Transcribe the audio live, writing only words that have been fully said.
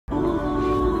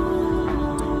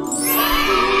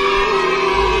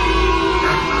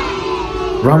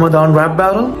Ramadan rap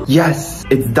battle? Yes,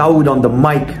 it's Dawood on the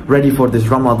mic, ready for this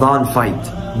Ramadan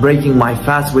fight. Breaking my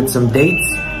fast with some dates.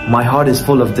 My heart is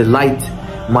full of delight.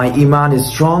 My iman is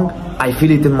strong. I feel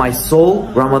it in my soul.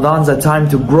 Ramadan's a time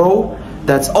to grow.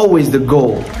 That's always the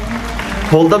goal.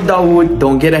 Hold up, Dawood,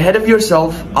 don't get ahead of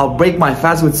yourself. I'll break my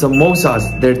fast with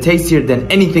samosas. They're tastier than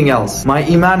anything else. My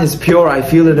iman is pure, I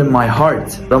feel it in my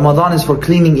heart. Ramadan is for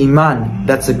cleaning iman.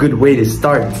 That's a good way to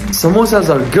start. Samosas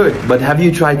are good, but have you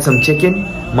tried some chicken?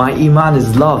 My iman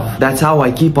is love. That's how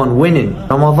I keep on winning.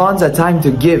 Ramadan's a time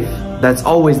to give. That's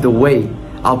always the way.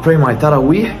 I'll pray my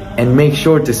tarawih and make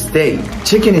sure to stay.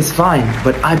 Chicken is fine,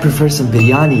 but I prefer some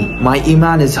biryani. My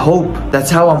iman is hope. That's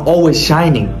how I'm always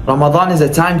shining. Ramadan is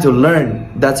a time to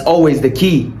learn. That's always the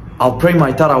key. I'll pray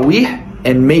my tarawih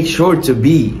and make sure to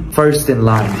be first in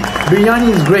line.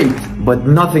 Biryani is great, but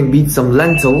nothing beats some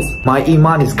lentils. My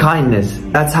iman is kindness.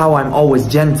 That's how I'm always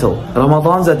gentle.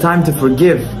 Ramadan's a time to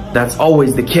forgive. That's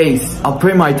always the case. I'll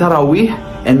pray my tarawih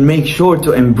and make sure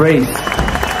to embrace.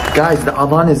 Guys, the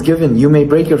adhan is given. You may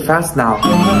break your fast now.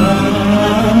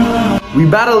 We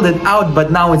battled it out,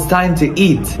 but now it's time to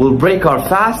eat. We'll break our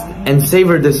fast and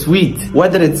savor the sweet.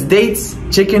 Whether it's dates,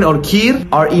 chicken or kheer,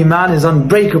 our iman is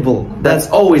unbreakable. That's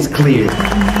always clear.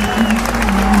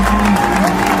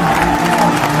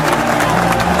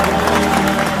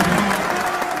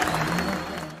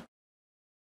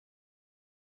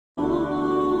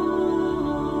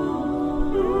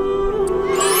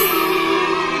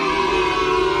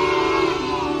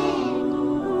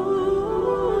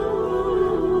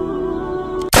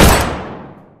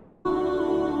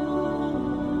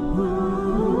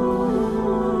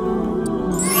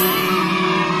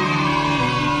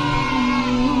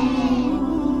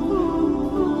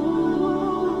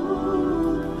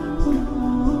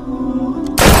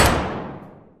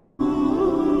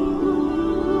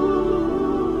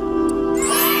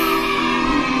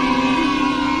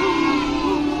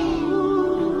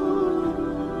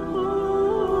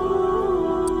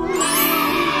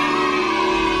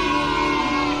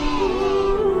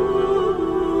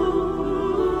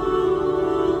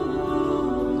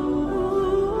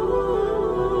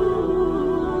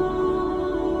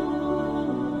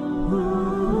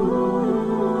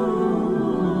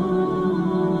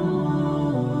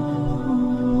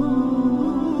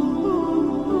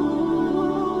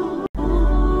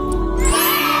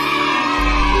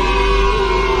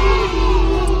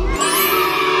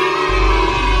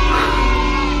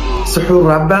 Suhoor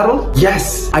rap battle?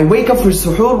 Yes! I wake up for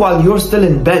suhoor while you're still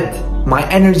in bed. My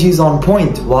energy's on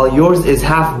point while yours is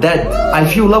half dead. I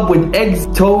fuel up with eggs,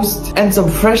 toast, and some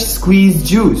fresh squeezed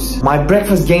juice. My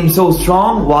breakfast game's so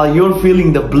strong while you're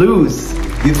feeling the blues.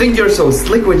 You think you're so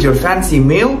slick with your fancy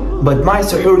meal? But my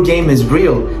suhoor game is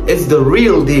real. It's the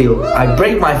real deal. I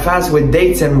break my fast with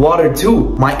dates and water too.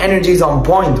 My energy's on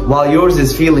point while yours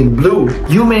is feeling blue.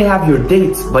 You may have your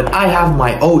dates, but I have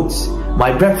my oats.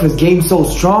 My breakfast game's so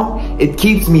strong, it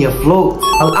keeps me afloat.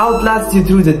 I'll outlast you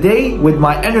through the day with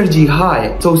my energy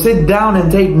high. So sit down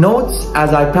and take notes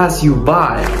as I pass you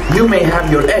by. You may have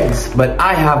your eggs, but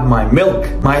I have my milk.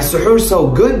 My suhoor's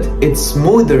so good, it's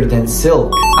smoother than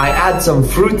silk. I add some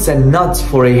fruits and nuts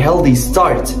for a healthy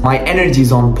start. My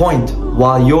energy's on point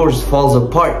while yours falls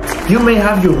apart. You may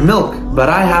have your milk, but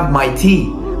I have my tea.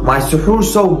 My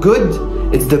suhoor's so good,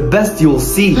 it's the best you'll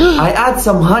see. I add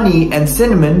some honey and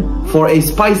cinnamon for a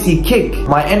spicy kick.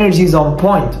 My energy's on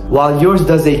point while yours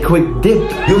does a quick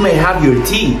dip. You may have your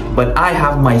tea, but I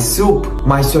have my soup.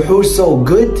 My suhoor's so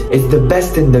good, it's the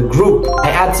best in the group. I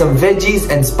add some veggies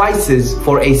and spices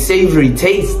for a savory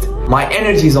taste. My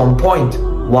energy's on point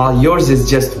while yours is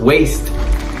just waste.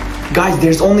 Guys,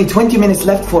 there's only 20 minutes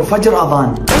left for Fajr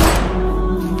Adhan.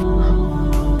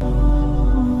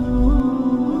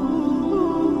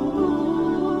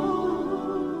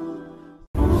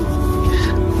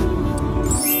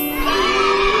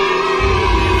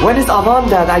 When is Adhan,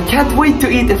 Dad? I can't wait to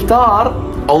eat iftar.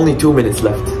 Only 2 minutes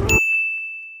left.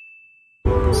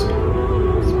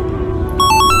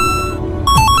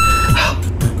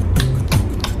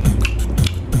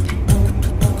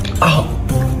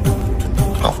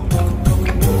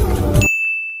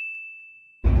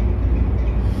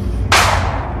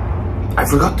 I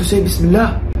forgot to say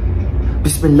Bismillah.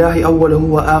 Bismillahi awwalahu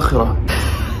wa akhirah.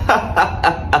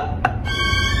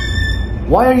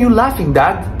 Why are you laughing,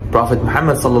 Dad? Prophet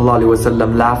Muhammad sallallahu alaihi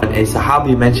wasallam laughed when a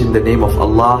Sahabi mentioned the name of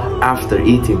Allah after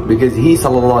eating, because he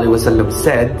sallallahu alaihi wasallam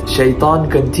said Shaitan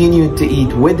continued to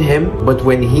eat with him, but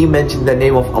when he mentioned the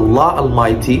name of Allah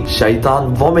Almighty,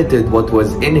 Shaitan vomited what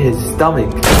was in his stomach.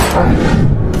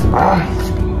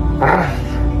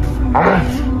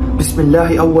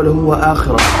 Bismillahi awwalahu wa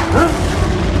akhirah.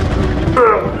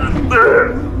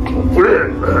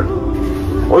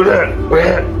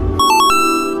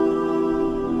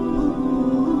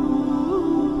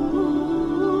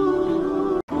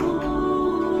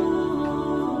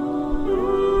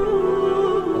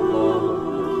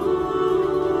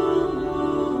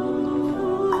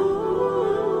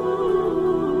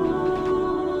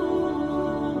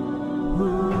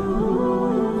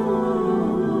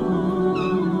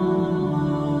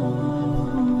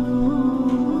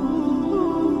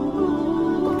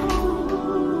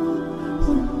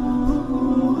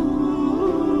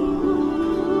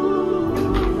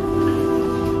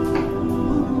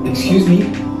 Excuse me,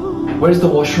 where's the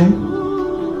washroom?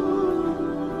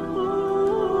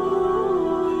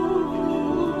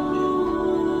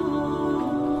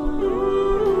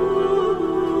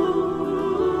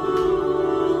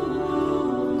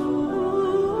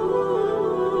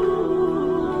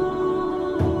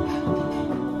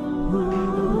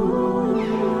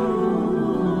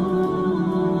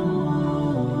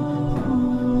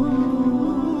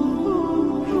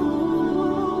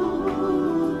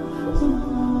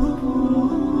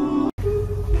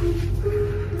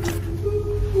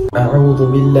 أعوذ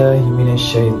بالله من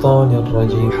الشيطان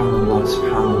الرجيم. سبحان الله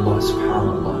سبحان الله سبحان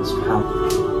الله سبحان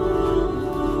الله.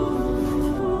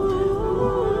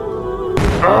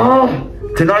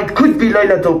 Tonight could be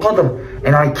Laylatul Qadr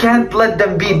and I can't let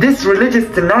them be this religious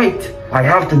tonight. I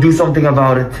have to do something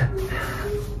about it.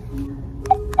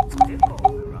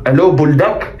 Hello,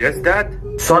 Bulldog? Yes, Dad?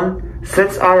 Son,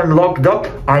 since I am locked up,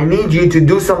 I need you to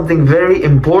do something very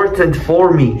important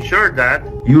for me. Sure, Dad.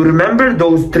 You remember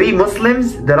those 3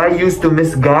 Muslims that I used to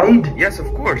misguide? Yes, of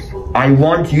course. I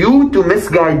want you to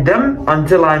misguide them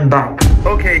until I'm back.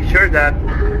 Okay, sure, Dad.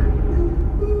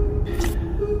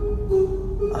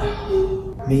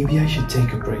 Maybe I should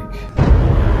take a break.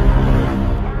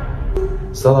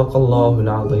 Sadaqallahu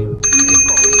al-Azim.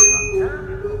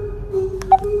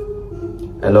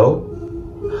 Hello?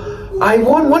 I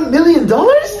won $1 million?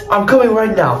 I'm coming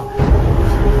right now.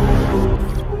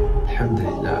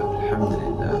 Alhamdulillah,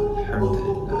 alhamdulillah,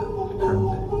 alhamdulillah,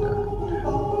 alhamdulillah.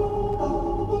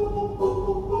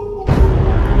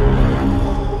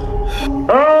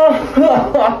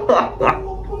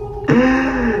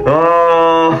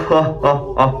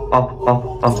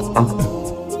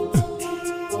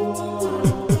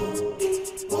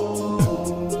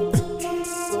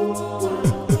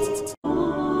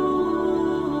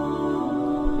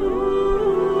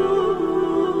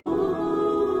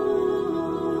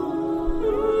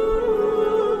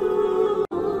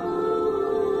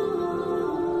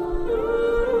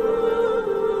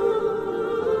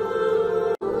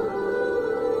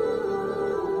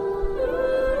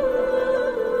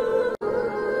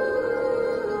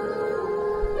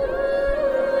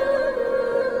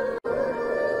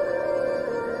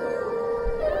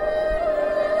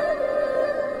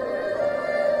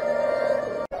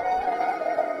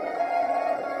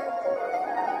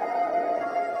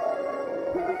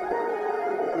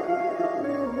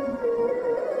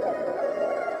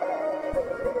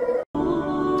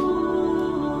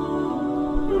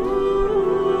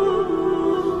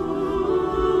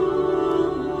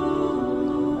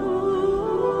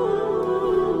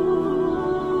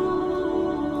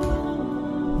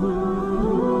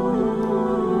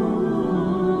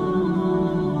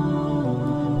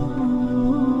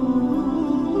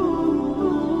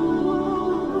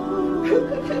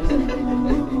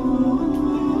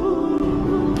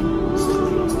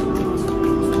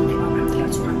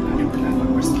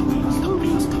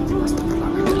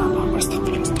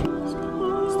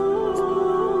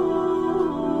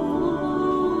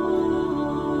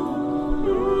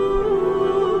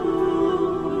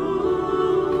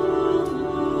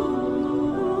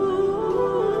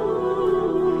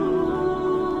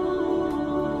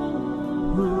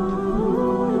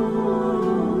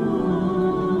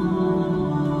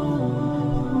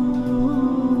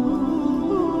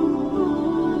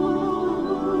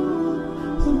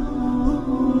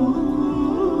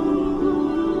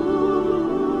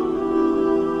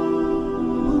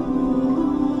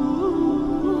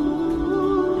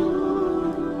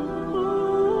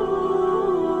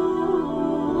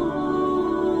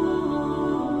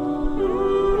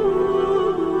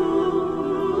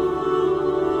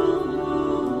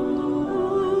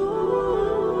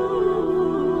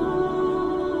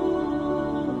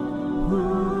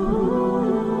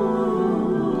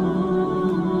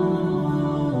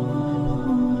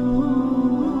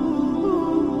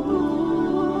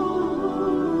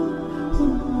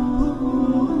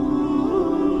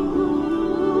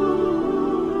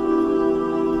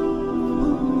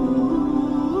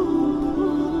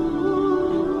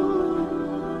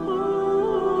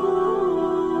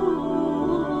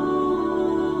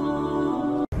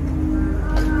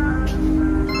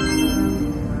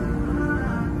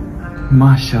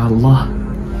 MashaAllah.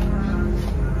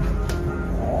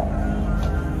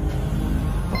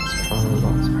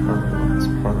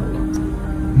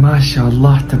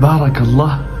 MashaAllah,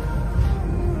 Tabarakallah.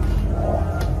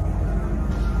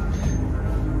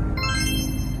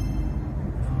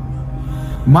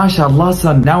 MashaAllah,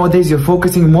 son, nowadays you're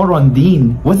focusing more on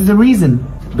deen. What's the reason?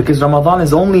 Because Ramadan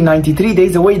is only 93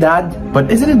 days away, Dad.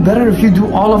 But isn't it better if you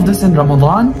do all of this in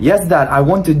Ramadan? Yes, Dad, I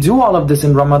want to do all of this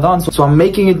in Ramadan, so I'm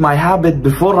making it my habit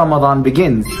before Ramadan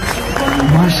begins.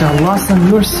 MashaAllah, son,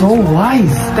 you're so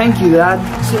wise. Thank you, Dad.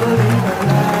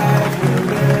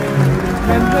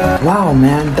 Wow,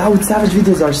 man, Dawood Savage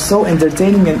videos are so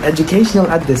entertaining and educational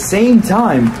at the same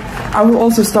time. I will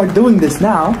also start doing this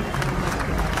now.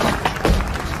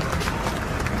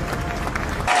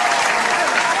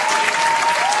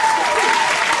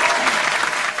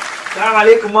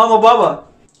 Assalamu alaikum, Mama, Baba.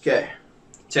 Okay,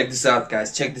 check this out,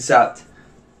 guys. Check this out.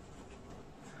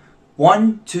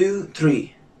 1, 2,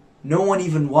 3. No one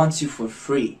even wants you for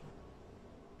free.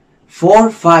 4,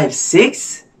 5,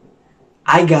 6.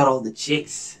 I got all the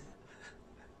chicks.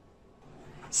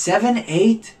 7,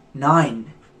 8,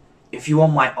 9. If you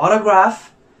want my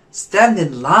autograph, stand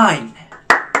in line.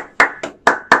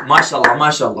 MashaAllah,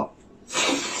 MashaAllah.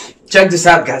 Check this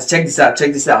out, guys. Check this out.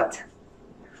 Check this out.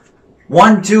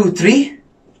 1, 2, 3.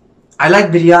 I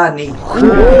like biryani.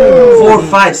 4,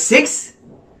 5, 6.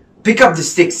 Pick up the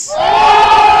sticks.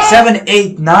 7,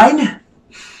 8, 9.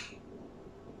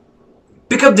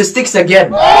 Pick up the sticks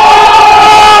again.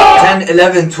 10,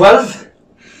 11, 12.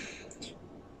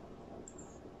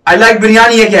 I like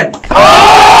biryani again.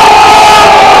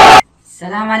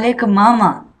 Salam alaikum,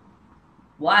 Mama.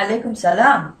 Wa alaikum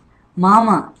salam.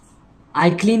 Mama,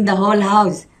 I cleaned the whole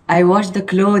house. I washed the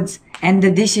clothes and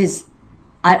the dishes.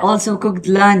 I also cooked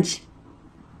lunch.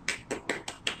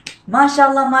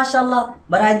 MashaAllah, MashaAllah.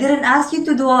 But I didn't ask you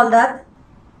to do all that.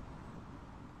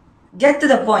 Get to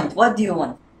the point. What do you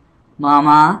want?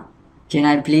 Mama, can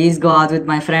I please go out with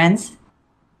my friends?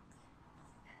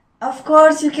 Of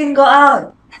course you can go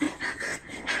out.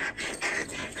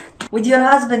 With your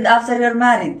husband after you're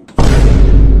married.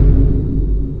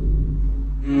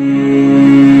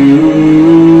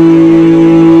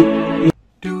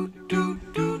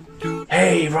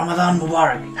 Hey, Ramadan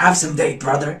Mubarak. Have some date,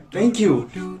 brother. Thank you.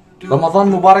 Ramadan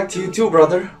Mubarak to you too,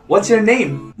 brother. What's your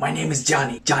name? My name is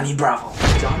Johnny. Johnny Bravo.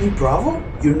 Johnny Bravo?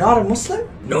 You're not a Muslim?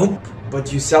 Nope.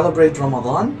 But you celebrate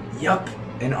Ramadan? Yup.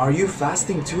 And are you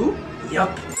fasting too?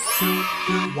 Yup.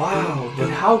 Wow, but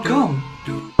how come?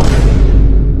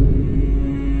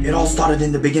 It all started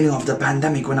in the beginning of the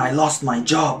pandemic when I lost my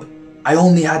job. I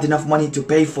only had enough money to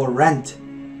pay for rent,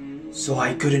 so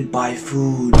I couldn't buy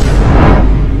food.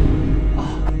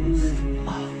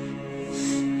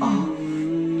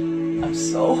 I'm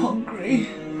so hungry.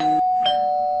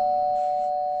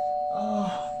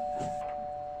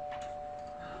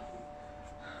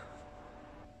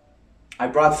 I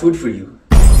brought food for you.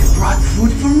 You brought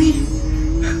food for me?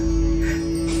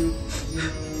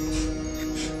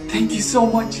 Thank you so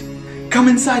much. Come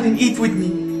inside and eat with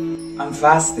me. I'm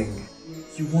fasting.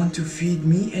 You want to feed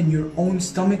me and your own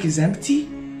stomach is empty?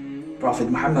 Prophet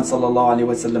Muhammad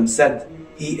ﷺ said,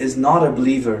 he is not a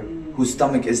believer whose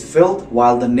stomach is filled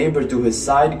while the neighbor to his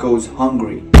side goes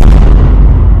hungry.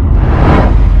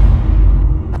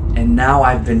 And now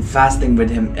I've been fasting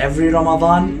with him every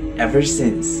Ramadan ever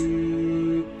since.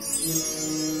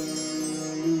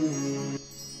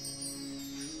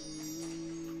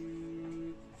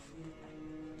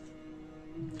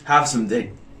 Have some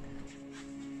day.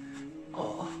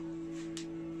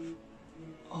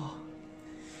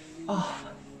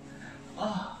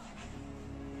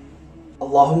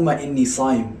 Allahumma inni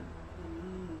saim.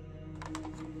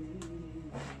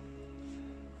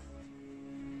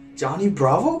 Johnny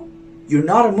Bravo? You're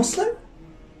not a Muslim?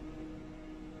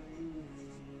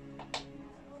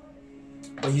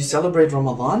 But you celebrate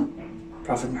Ramadan?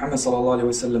 Prophet Muhammad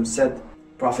ﷺ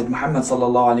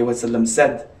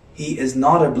said, he is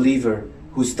not a believer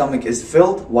whose stomach is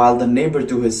filled while the neighbor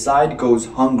to his side goes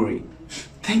hungry.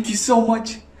 Thank you so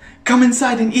much. Come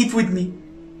inside and eat with me.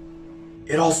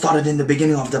 It all started in the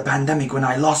beginning of the pandemic when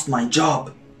I lost my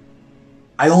job.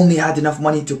 I only had enough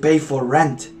money to pay for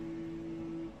rent,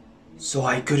 so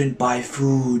I couldn't buy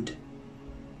food.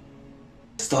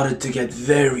 I started to get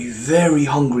very, very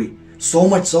hungry. So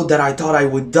much so that I thought I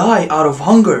would die out of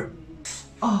hunger.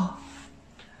 I'm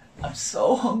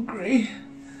so hungry.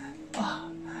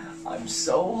 I'm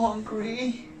so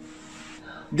hungry.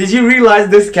 Did you realize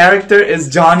this character is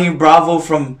Johnny Bravo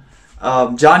from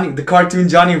the cartoon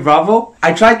Johnny Bravo?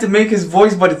 I tried to make his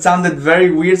voice, but it sounded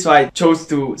very weird, so I chose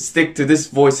to stick to this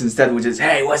voice instead, which is,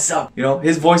 hey, what's up? You know,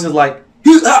 his voice is like,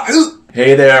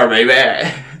 Hey there,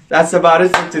 baby. That's about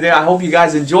it for today. I hope you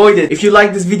guys enjoyed it. If you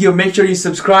like this video, make sure you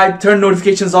subscribe, turn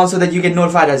notifications on so that you get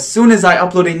notified as soon as I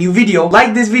upload a new video.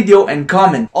 Like this video and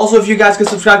comment. Also, if you guys could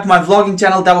subscribe to my vlogging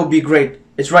channel, that would be great.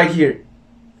 It's right here.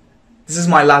 This is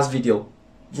my last video.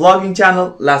 Vlogging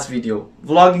channel, last video.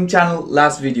 Vlogging channel,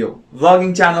 last video.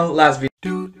 Vlogging channel, last video.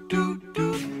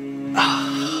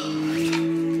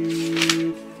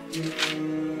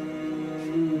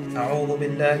 أعوذ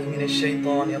بالله من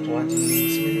الشيطان الرجيم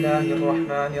بسم الله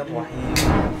الرحمن الرحيم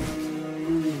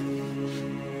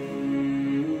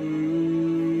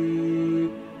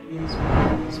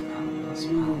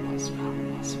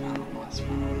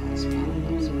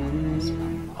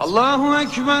الله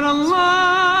أكبر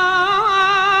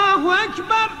الله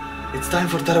أكبر. It's time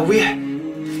for Taraweeh.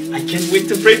 I can't wait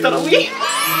to pray Taraweeh.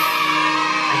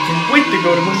 I can't wait to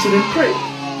go to Masjid and pray.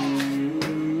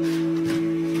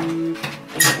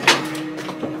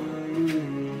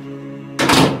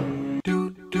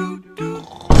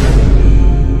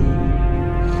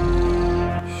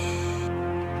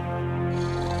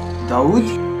 Dawood?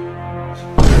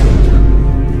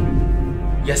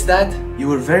 Yes, Dad? You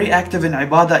were very active in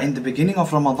Ibadah in the beginning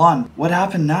of Ramadan. What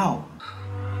happened now?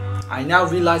 I now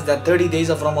realize that 30 days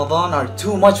of Ramadan are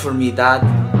too much for me, Dad.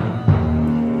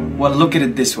 Well, look at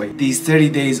it this way. These 30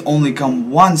 days only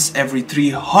come once every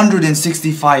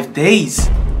 365 days.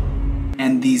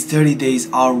 And these 30 days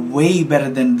are way better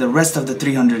than the rest of the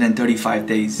 335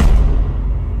 days.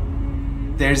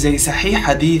 There's a Sahih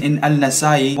Hadith in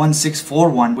Al-Nasai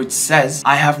 1641 which says,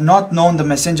 I have not known the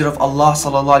Messenger of Allah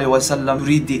sallallahu alaihi wasallam to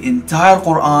read the entire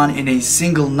Quran in a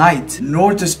single night,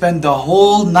 nor to spend the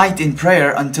whole night in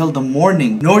prayer until the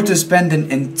morning, nor to spend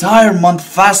an entire month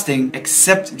fasting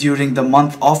except during the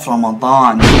month of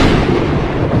Ramadan.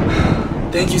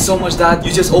 Thank you so much, Dad.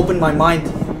 You just opened my mind.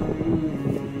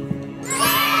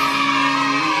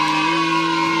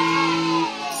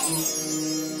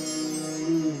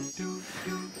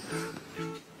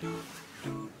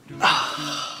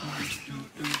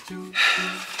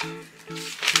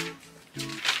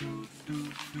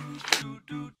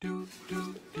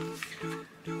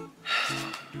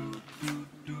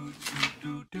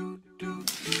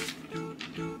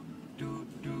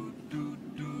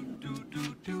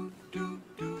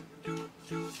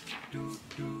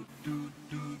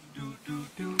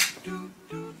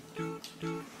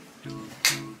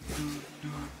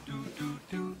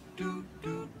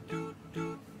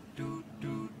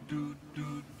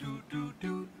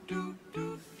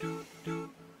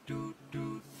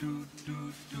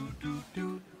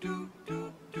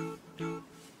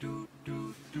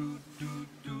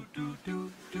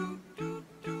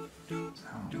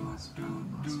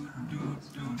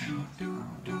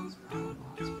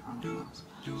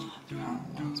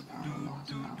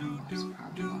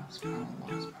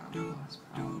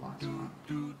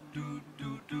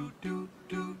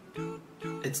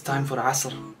 It's time for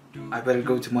Asr. I better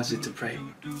go to Masjid to pray.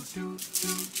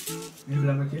 We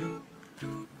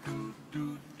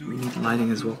need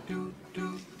lighting as well.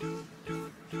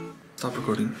 Stop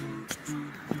recording.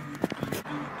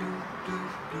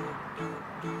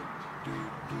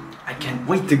 I can't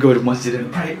wait to go to Masjid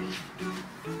and pray.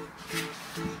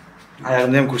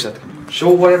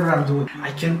 Show whatever I'm doing.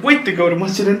 I can't wait to go to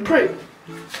Masjid and pray.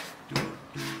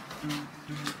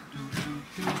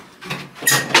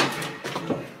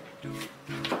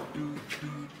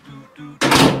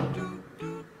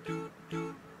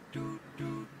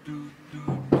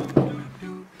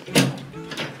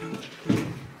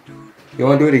 You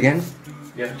want to do it again?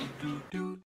 Yeah.